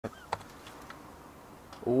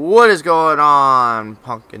What is going on,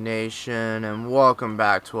 Pumpkin Nation, and welcome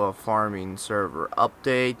back to a farming server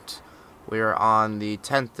update. We are on the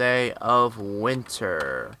 10th day of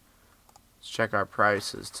winter. Let's check our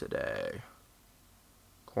prices today.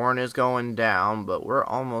 Corn is going down, but we're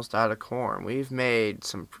almost out of corn. We've made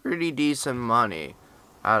some pretty decent money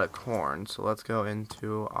out of corn, so let's go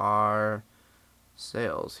into our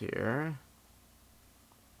sales here.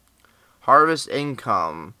 Harvest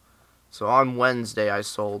income. So on Wednesday, I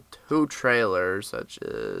sold 2 trailers, which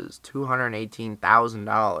is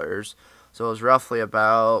 $218,000. So it was roughly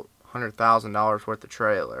about $100,000 worth of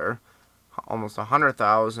trailer. Almost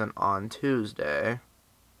 $100,000 on Tuesday.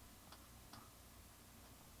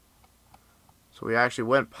 So we actually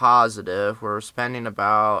went positive. We're spending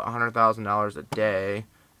about $100,000 a day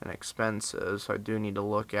in expenses. So I do need to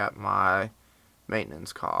look at my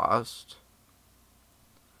maintenance cost.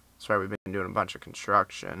 That's right, we've been doing a bunch of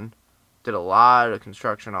construction. Did a lot of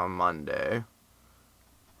construction on Monday.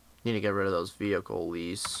 Need to get rid of those vehicle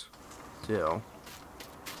lease too.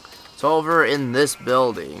 So over in this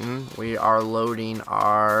building, we are loading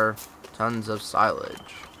our tons of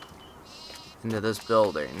silage into this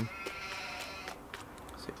building.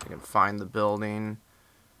 See if I can find the building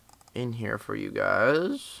in here for you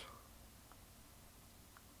guys.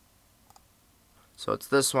 So it's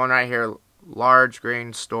this one right here, large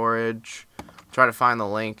grain storage. Try to find the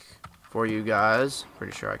link for you guys.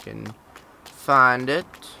 Pretty sure I can find it.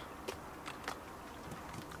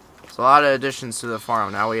 There's a lot of additions to the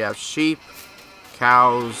farm. Now we have sheep,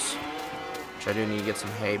 cows, which I do need to get some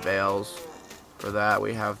hay bales for that.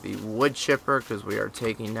 We have the wood chipper because we are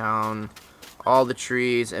taking down all the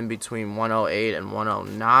trees in between 108 and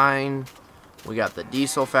 109. We got the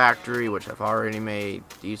diesel factory, which I've already made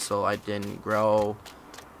diesel. I didn't grow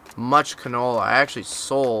much canola. I actually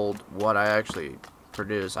sold what I actually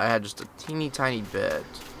produced. I had just a teeny tiny bit,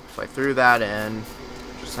 so I threw that in.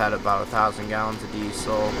 Just had about 1,000 gallons of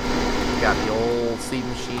diesel. We got the old seed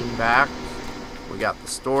machine back. We got the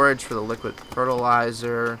storage for the liquid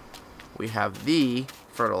fertilizer. We have the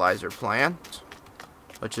fertilizer plant,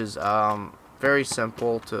 which is very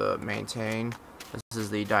simple to maintain. This is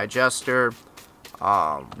the digester.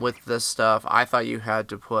 With this stuff, I thought you had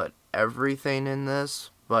to put everything in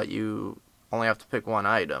this, but you only have to pick one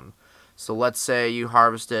item. So let's say you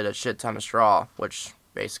harvested a shit ton of straw, which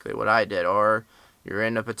basically what I did, or you're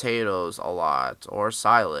into potatoes a lot, or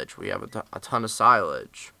silage. We have a ton of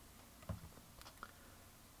silage.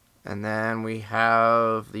 And then we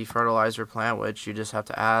have the fertilizer plant, which you just have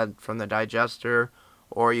to add from the digester,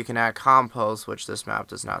 or you can add compost, which this map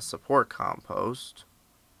does not support compost.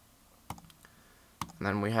 And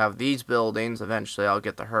then we have these buildings. Eventually I'll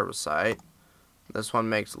get the herbicide. This one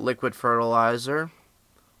makes liquid fertilizer,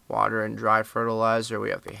 water and dry fertilizer. We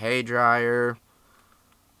have the hay dryer.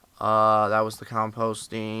 That was the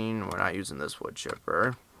composting. We're not using this wood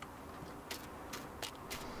chipper.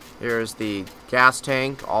 Here's the gas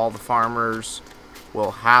tank. All the farmers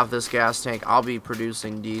will have this gas tank. I'll be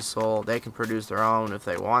producing diesel. They can produce their own if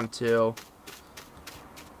they want to.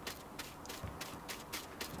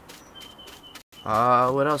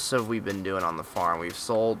 What else have we been doing on the farm? We've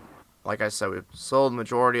sold, like I said, we've sold the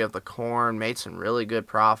majority of the corn, made some really good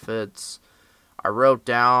profits. I wrote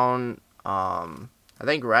down, I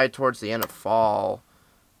think right towards the end of fall,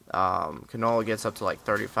 canola gets up to like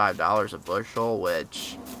 $35 a bushel,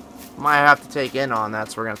 which might have to take in on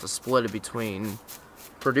that, so we're going to have to split it between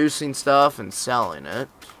producing stuff and selling it.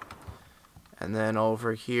 And then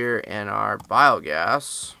over here in our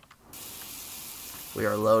biogas, we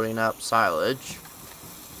are loading up silage.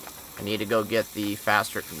 I need to go get the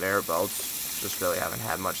faster conveyor belts. Just really haven't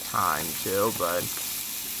had much time to, but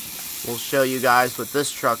we'll show you guys with this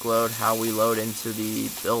truckload how we load into the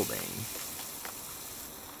building.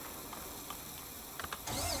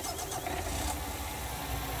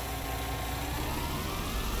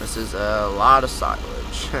 This is a lot of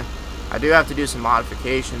silage. I do have to do some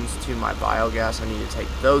modifications to my biogas. I need to take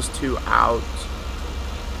those two out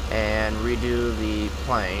and redo the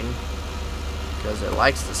plane because it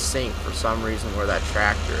likes to sink for some reason where that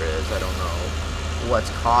tractor is. I don't know what's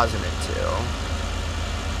causing it to.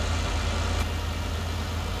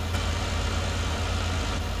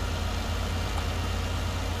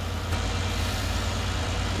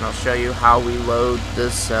 And I'll show you how we load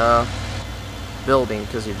this building,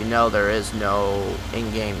 because if you know, there is no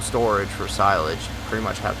in-game storage for silage. You pretty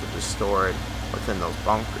much have to just store it within those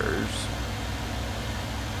bunkers.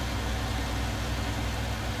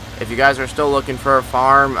 If you guys are still looking for a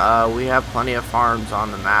farm, we have plenty of farms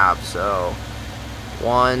on the map. So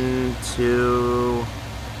 1, 2,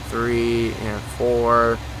 3,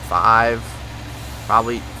 4, 5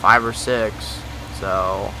 probably 5 or 6.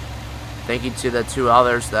 So thank you to the 2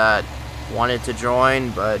 others that wanted to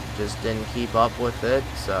join but just didn't keep up with it.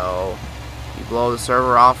 So you blow the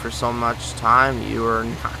server off for so much time, you are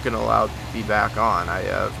not going to allow it to be back on. I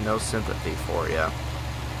have no sympathy for you.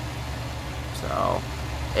 So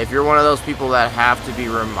if you're one of those people that have to be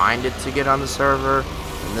reminded to get on the server,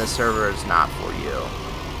 then this server is not for you.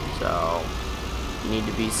 So you need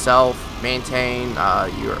to be self-maintained.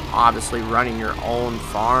 You're obviously running your own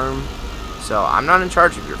farm. So I'm not in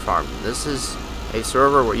charge of your farm. This is a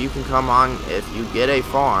server where you can come on. If you get a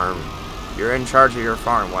farm, you're in charge of your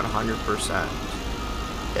farm 100%.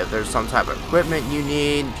 If there's some type of equipment you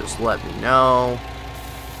need, just let me know.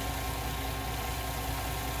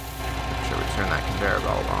 Make sure we turn that conveyor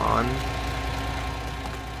belt on.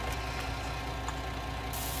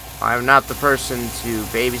 I'm not the person to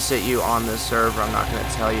babysit you on this server. I'm not going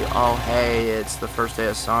to tell you, oh hey, it's the first day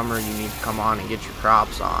of summer, you need to come on and get your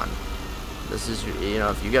crops on. This is, you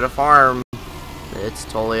know, if you get a farm, it's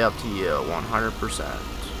totally up to you,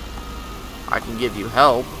 100%. I can give you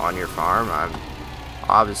help on your farm.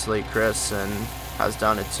 Obviously Chris has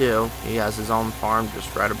done it too. He has his own farm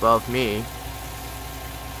just right above me.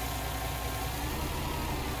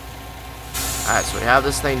 Alright, so we have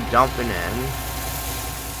this thing dumping in.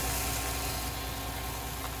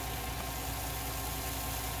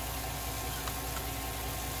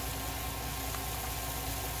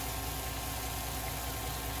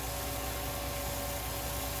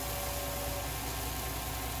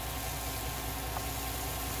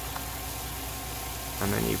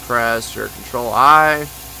 And then you press your Control I,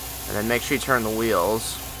 and then make sure you turn the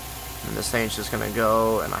wheels. And this thing's just gonna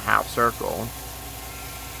go in a half circle.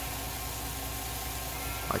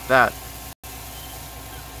 Like that.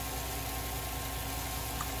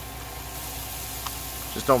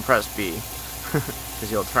 Just don't press B,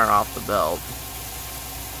 because you'll turn off the belt.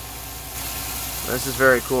 This is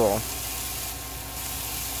very cool.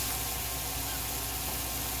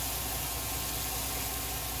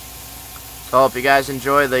 So I hope you guys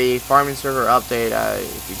enjoy the farming server update.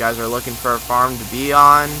 If you guys are looking for a farm to be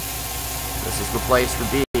on, this is the place to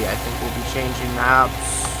be. I think we'll be changing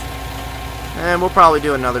maps. And we'll probably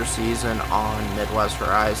do another season on Midwest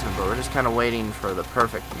Horizon, but we're just kind of waiting for the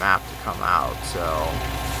perfect map to come out. So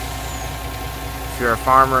if you're a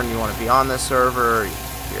farmer and you want to be on this server,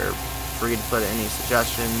 you're free to put any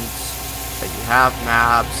suggestions that you have,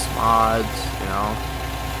 maps, mods, you know.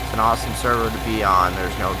 It's an awesome server to be on.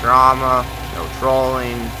 There's no drama, no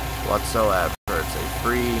trolling whatsoever. It's a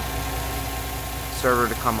free server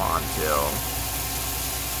to come on to.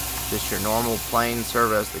 Just your normal plain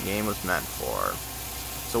server as the game was meant for.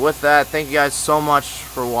 So with that, thank you guys so much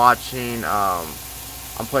for watching. I'm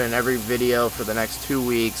putting every video for the next 2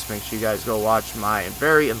 weeks. Make sure you guys go watch my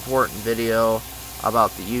very important video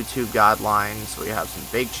about the YouTube guidelines. We have some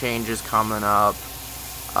big changes coming up.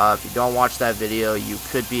 If you don't watch that video, you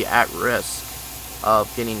could be at risk of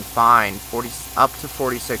getting fined up to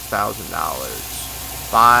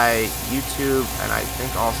 $46,000 by YouTube and I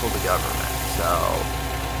think also the government. So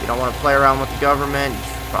if you don't want to play around with the government, you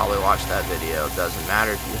should probably watch that video. It doesn't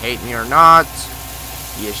matter if you hate me or not.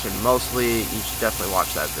 You should definitely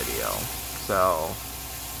watch that video. So,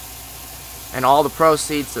 and all the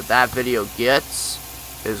proceeds that video gets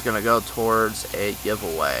is going to go towards a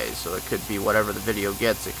giveaway. So it could be whatever the video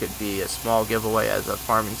gets. It could be a small giveaway as a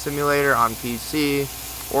farming simulator on PC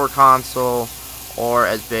or console, or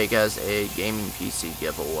as big as a gaming PC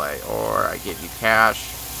giveaway, or I give you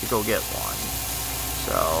cash to go get one.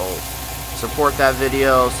 So support that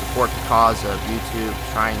video, support the cause of YouTube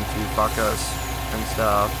trying to fuck us and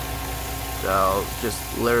stuff. So just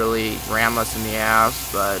literally ram us in the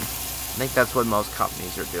ass, but I think that's what most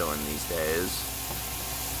companies are doing these days.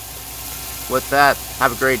 With that,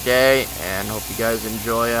 have a great day, and hope you guys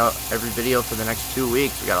enjoy every video for the next 2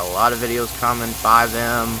 weeks. We got a lot of videos coming,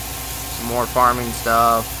 5M, some more farming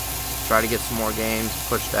stuff, try to get some more games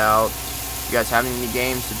pushed out. If you guys have any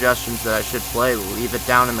game suggestions that I should play, leave it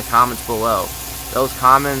down in the comments below. Those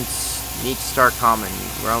comments need to start coming.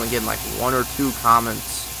 We're only getting like 1 or 2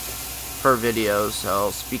 comments per video,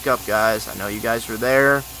 so speak up, guys. I know you guys are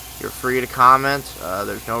there. You're free to comment.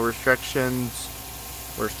 There's no restrictions.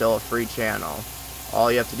 We're still a free channel.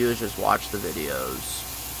 All you have to do is just watch the videos.